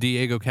Mahle and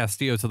Diego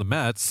Castillo to the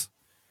Mets,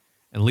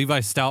 and Levi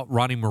Stout,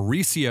 Ronnie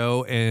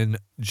Mauricio, and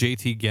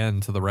JT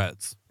Genn to the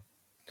Reds.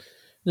 I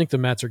think the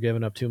Mets are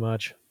giving up too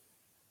much.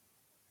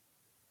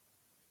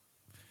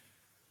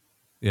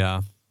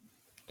 Yeah.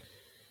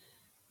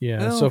 Yeah.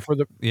 Well, so for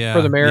the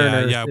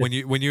Mariners, yeah. When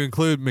you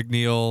include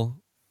McNeil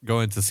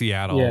going to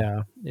Seattle,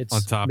 yeah, it's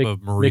on top of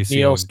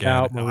Mauricio, McNeil,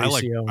 Stout,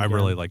 Mauricio. I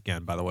really like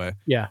Genn, by the way.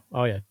 Yeah.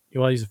 Oh yeah.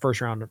 Well, he's a first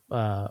round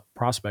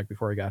prospect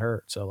before he got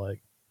hurt. So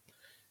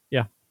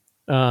yeah.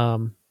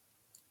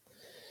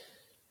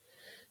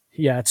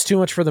 Yeah, it's too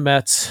much for the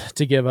Mets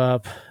to give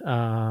up.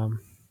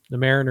 The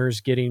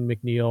Mariners getting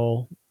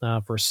McNeil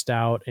for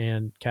Stout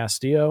and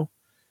Castillo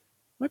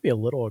might be a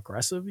little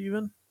aggressive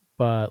even,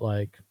 but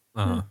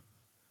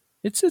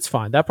it's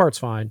fine. That part's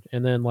fine.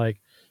 And then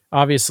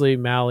obviously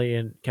Mahle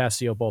and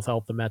Castillo both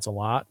help the Mets a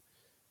lot.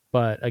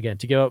 But again,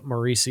 to give up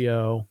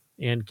Mauricio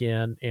and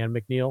Genn and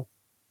McNeil,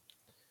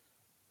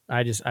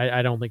 I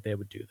don't think they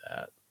would do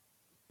that.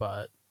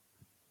 But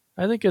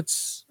I think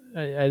it's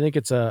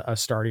a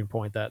starting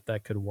point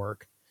that could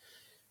work.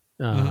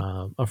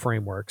 A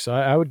framework. So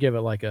I would give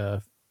it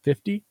a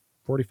 50,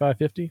 45,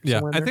 50. Yeah,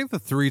 I think the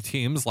 3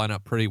 teams line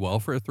up pretty well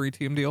for a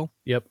 3-team deal.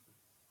 Yep.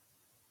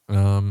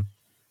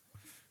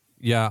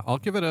 Yeah, I'll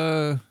give it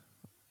a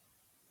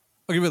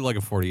I'll give it like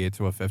a 48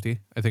 to a 50.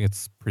 I think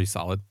it's pretty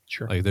solid.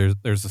 Sure. Like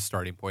there's a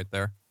starting point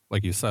there,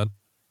 like you said.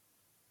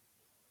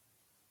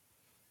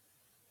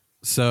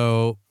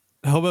 So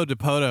Hobo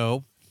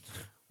Depoto,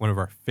 one of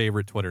our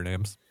favorite Twitter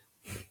names,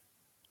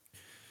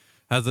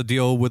 has a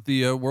deal with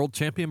the world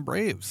champion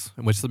Braves,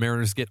 in which the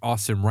Mariners get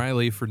Austin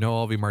Riley for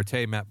Noel V.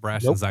 Marte, Matt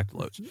Brash, and Zach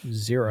Deloach.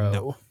 Zero.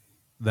 No,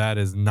 that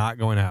is not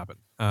going to happen.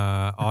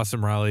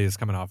 Austin Riley is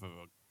coming off of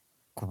a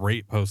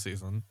great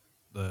postseason.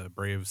 The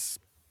Braves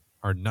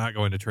are not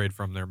going to trade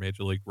from their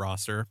major league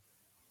roster,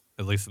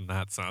 at least in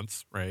that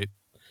sense, right?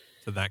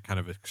 To that kind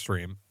of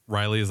extreme.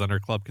 Riley is under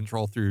club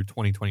control through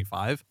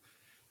 2025.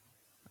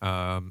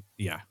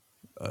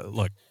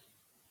 Look,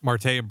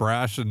 Marte and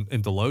Brash and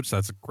Deloach,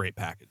 that's a great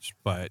package,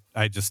 but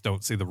I just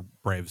don't see the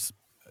Braves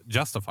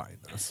justifying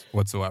this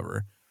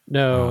whatsoever.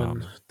 No,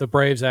 and the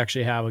Braves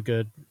actually have a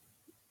good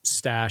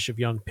stash of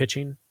young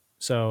pitching,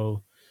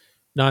 so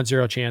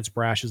non-zero chance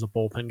Brash is a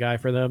bullpen guy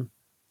for them,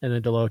 and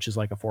then Deloach is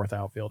like a fourth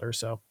outfielder.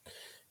 So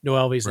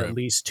Noelvi's Right. at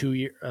least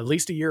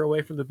a year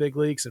away from the big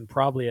leagues, and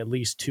probably at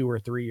least 2 or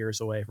 3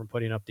 years away from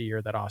putting up the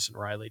year that Austin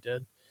Riley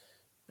did.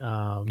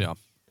 Yeah.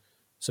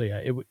 So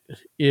yeah,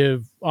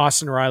 if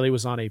Austin Riley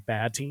was on a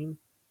bad team,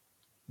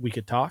 we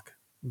could talk,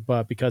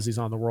 but because he's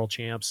on the world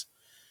champs,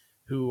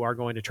 who are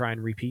going to try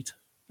and repeat,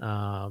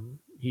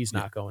 he's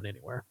not going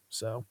anywhere.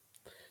 So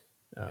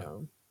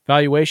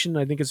valuation,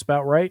 I think it's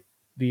about right.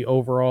 The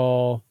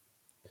overall,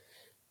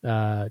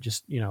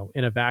 just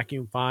in a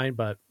vacuum, fine,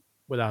 but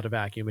without a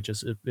vacuum,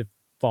 it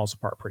falls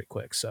apart pretty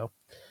quick. So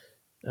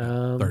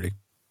 30.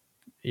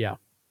 Yeah.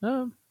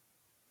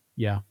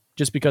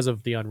 Just because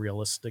of the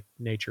unrealistic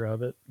nature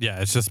of it. Yeah,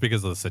 it's just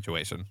because of the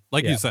situation.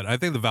 Like you said, I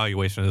think the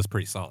valuation is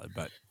pretty solid,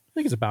 but I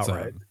think it's about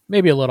right.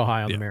 Maybe a little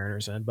high on the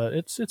Mariners end, but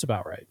it's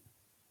about right.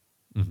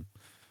 Mm-hmm.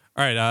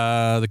 All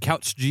right, the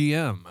Couch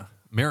GM.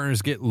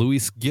 Mariners get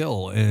Luis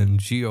Gil and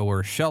Gio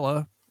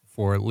Urshela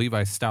for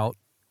Levi Stout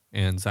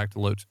and Zach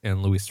Deloach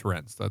and Luis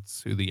Torrens.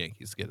 That's who the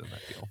Yankees get in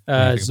that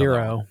deal.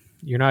 Zero.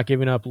 You're not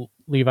giving up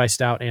Levi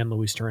Stout and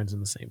Luis Torrens in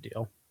the same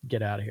deal.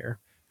 Get out of here.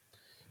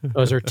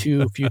 Those are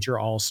 2 future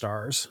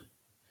all-stars.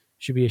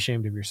 Should be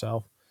ashamed of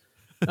yourself.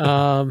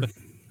 Yeah,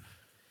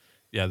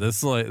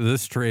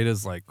 this trade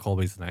is like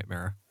Colby's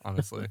nightmare,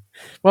 honestly.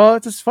 Well,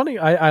 it's just funny.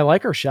 I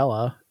like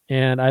Urshela,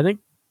 and I think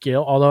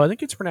Gil, although I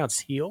think it's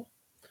pronounced heel.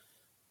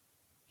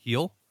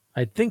 Heel?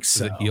 I think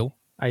so. Is it heel?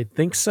 I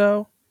think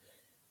so,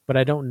 but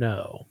I don't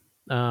know.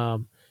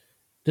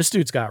 This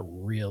dude's got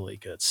really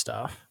good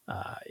stuff.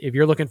 If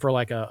you're looking for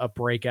like a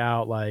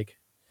breakout, like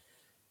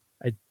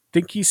I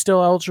think he's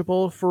still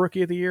eligible for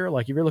Rookie of the Year.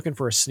 Like if you're looking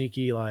for a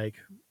sneaky, like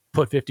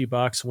put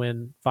 $50,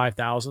 win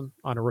 5,000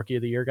 on a Rookie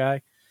of the Year guy,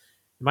 it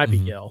might be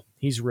Gil.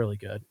 He's really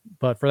good,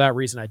 but for that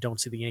reason, I don't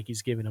see the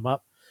Yankees giving him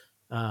up.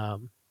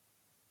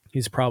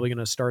 He's probably going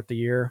to start the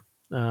year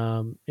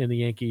in the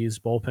Yankees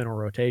bullpen or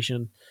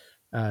rotation.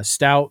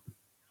 Stout,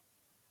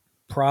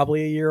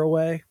 probably a year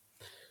away.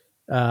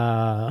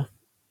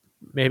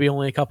 Maybe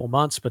only a couple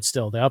months, but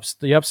still,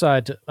 the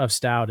upside of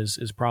Stout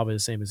is probably the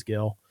same as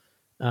Gil.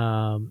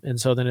 And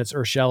so then it's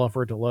Urshela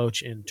for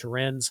Deloach and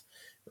Torrens.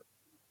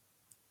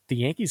 The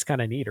Yankees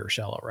kind of need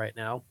Urshela right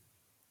now.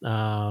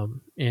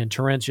 And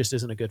Torrens just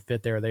isn't a good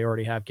fit there. They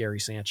already have Gary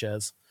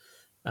Sanchez,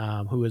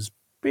 who is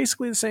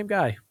basically the same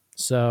guy.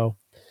 So,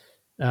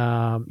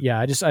 I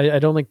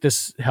don't think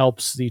this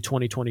helps the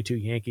 2022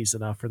 Yankees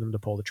enough for them to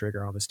pull the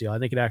trigger on this deal. I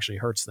think it actually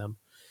hurts them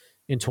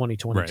in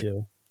 2022.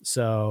 Right.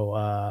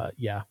 So,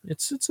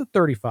 it's a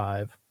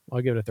 35.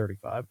 I'll give it a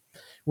 35,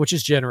 which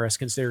is generous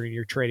considering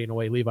you're trading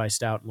away Levi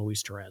Stout and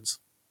Luis Torrens.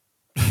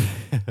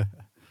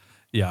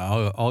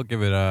 Yeah, I'll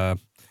give it a.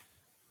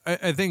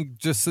 I think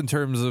just in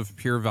terms of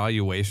pure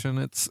valuation,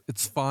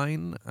 it's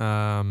fine.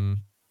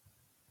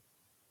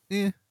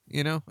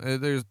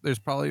 There's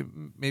probably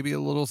maybe a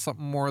little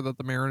something more that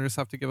the Mariners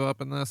have to give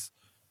up in this,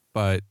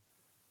 but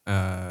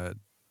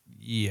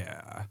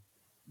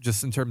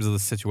just in terms of the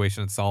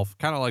situation itself,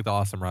 kind of like the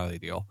Austin Riley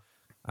deal.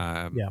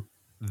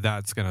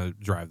 That's gonna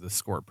drive the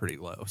score pretty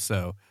low.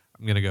 So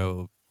I'm gonna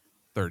go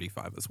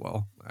 35 as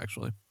well,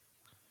 actually.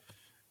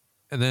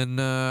 And then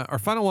our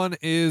final one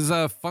is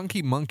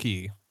Funky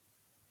Monkey,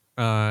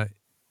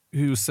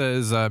 who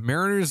says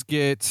Mariners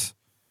get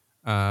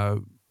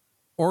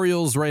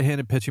Orioles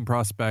right-handed pitching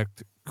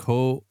prospect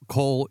Cole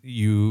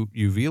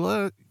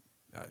Uvila.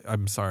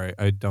 I'm sorry,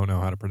 I don't know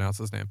how to pronounce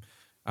his name.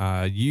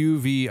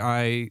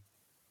 Uvila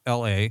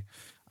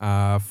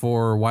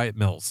for Wyatt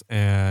Mills.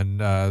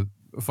 And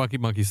Funky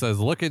Monkey says,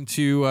 look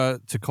into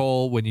to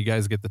Cole when you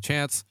guys get the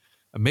chance.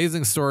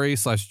 Amazing story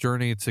 /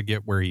 journey to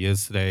get where he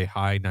is today.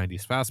 High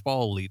 90s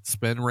fastball, elite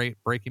spin rate,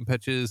 breaking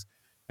pitches.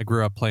 I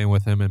grew up playing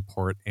with him in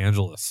Port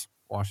Angeles,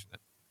 Washington.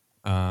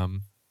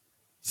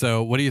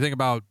 So what do you think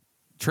about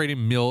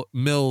trading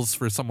Mills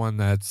for someone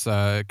that's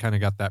kind of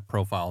got that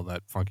profile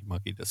that Funky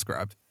Monkey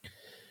described?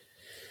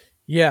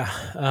 Yeah.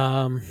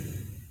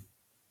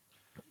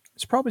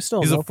 It's probably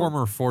still he's a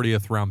former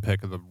 40th round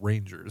pick of the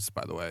Rangers,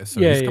 by the way.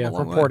 So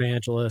from Port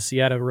Angeles. He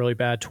had a really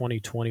bad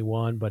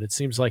 2021, but it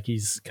seems like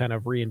he's kind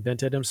of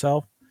reinvented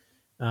himself.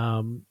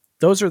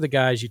 those are the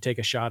guys you take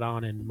a shot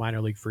on in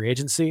minor league free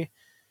agency.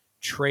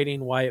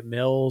 Trading Wyatt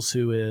Mills,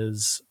 who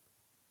is,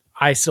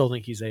 I still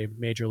think he's a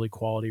major league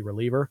quality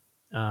reliever.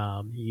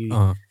 He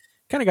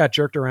kind of got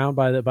jerked around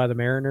by the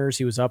Mariners.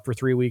 He was up for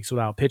 3 weeks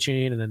without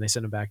pitching, and then they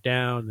sent him back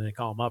down, and then they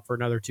call him up for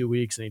another 2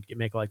 weeks, and he'd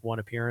make like one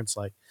appearance.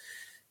 Like,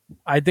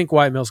 I think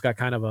Wyatt Mills got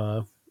kind of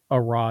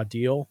a raw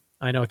deal.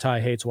 I know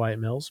Ty hates Wyatt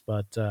Mills,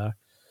 but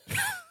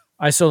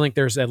I still think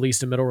there's at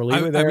least a middle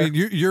reliever there. I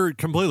mean, you're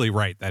completely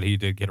right that he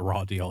did get a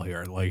raw deal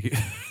here. Like,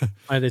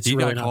 he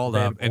really got called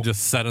up and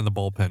just sat in the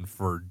bullpen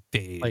for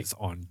days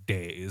on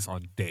days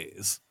on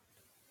days.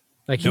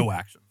 Like, no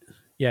action.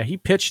 Yeah, he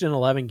pitched in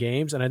 11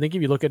 games, and I think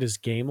if you look at his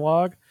game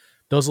log,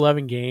 those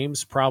 11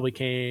 games probably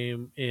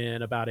came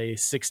in about a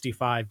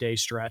 65-day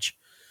stretch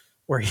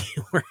where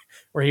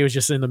he was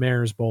just in the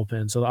Mariners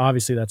bullpen. So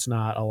obviously that's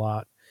not a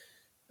lot.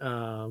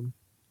 So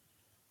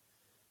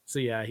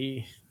yeah,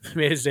 he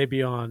made his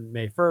debut on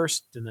May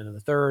 1st, and then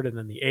the 3rd, and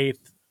then the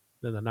 8th,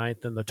 then the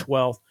 9th, then the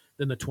 12th,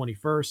 then the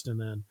 21st,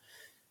 and then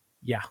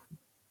yeah.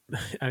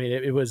 I mean,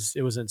 it was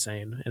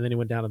insane. And then he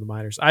went down to the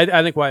minors.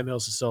 I think Wyatt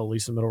Mills is still at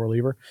least a middle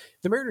reliever.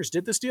 If the Mariners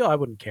did this deal, I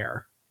wouldn't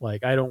care.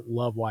 Like, I don't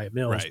love Wyatt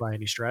Mills by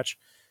any stretch.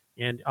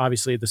 And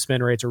obviously the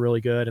spin rates are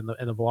really good, and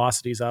the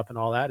velocity's up and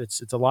all that.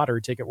 It's a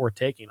lottery ticket worth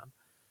taking them.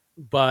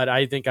 But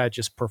I think I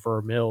just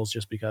prefer Mills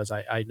just because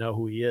I know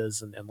who he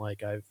is, and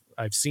like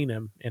I've seen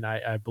him, and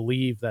I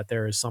believe that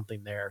there is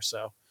something there.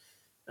 So,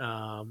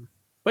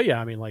 but yeah,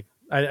 I mean, like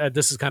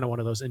this is kind of one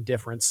of those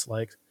indifference,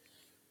 like,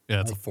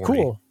 yeah, it's a 40.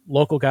 Cool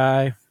local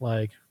guy,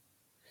 like,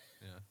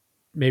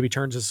 maybe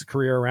turns his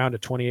career around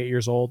at 28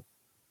 years old.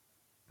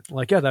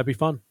 Like, yeah, that'd be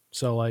fun.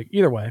 So, like,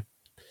 either way,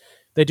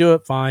 they do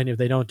it, fine. If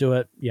they don't do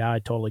it, yeah, I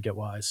totally get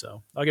why.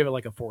 So I'll give it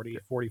like a 40,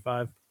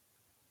 45.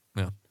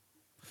 Yeah.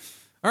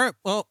 All right.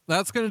 Well,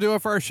 that's going to do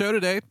it for our show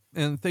today.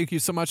 And thank you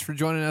so much for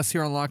joining us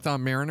here on Locked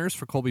On Mariners.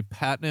 For Colby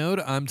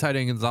Patnode, I'm Ty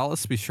Dane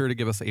Gonzalez. Be sure to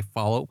give us a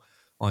follow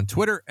on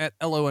Twitter at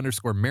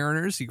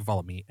LO_Mariners. You can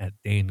follow me at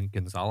Dane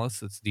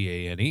Gonzalez. It's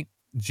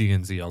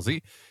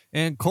DANEGNZLZ.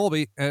 And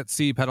Colby at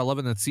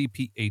CPAT11. That's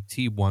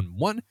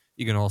CPAT11.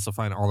 You can also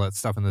find all that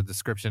stuff in the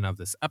description of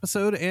this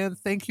episode. And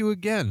thank you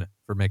again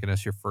for making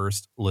us your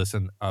first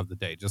listen of the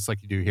day, just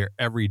like you do here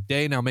every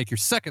day. Now make your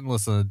second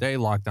listen of the day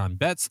Locked On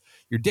Bets,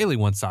 your daily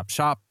one-stop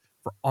shop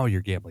for all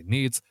your gambling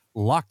needs.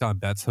 Locked On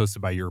Bets,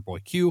 hosted by your boy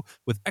Q,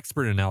 with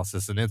expert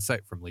analysis and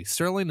insight from Lee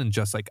Sterling. And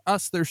just like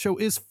us, their show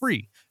is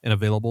free and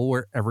available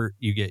wherever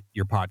you get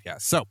your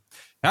podcasts. So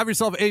have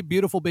yourself a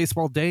beautiful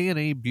baseball day and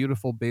a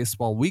beautiful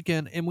baseball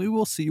weekend, and we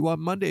will see you on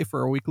Monday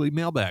for our weekly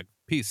mailbag.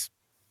 Peace.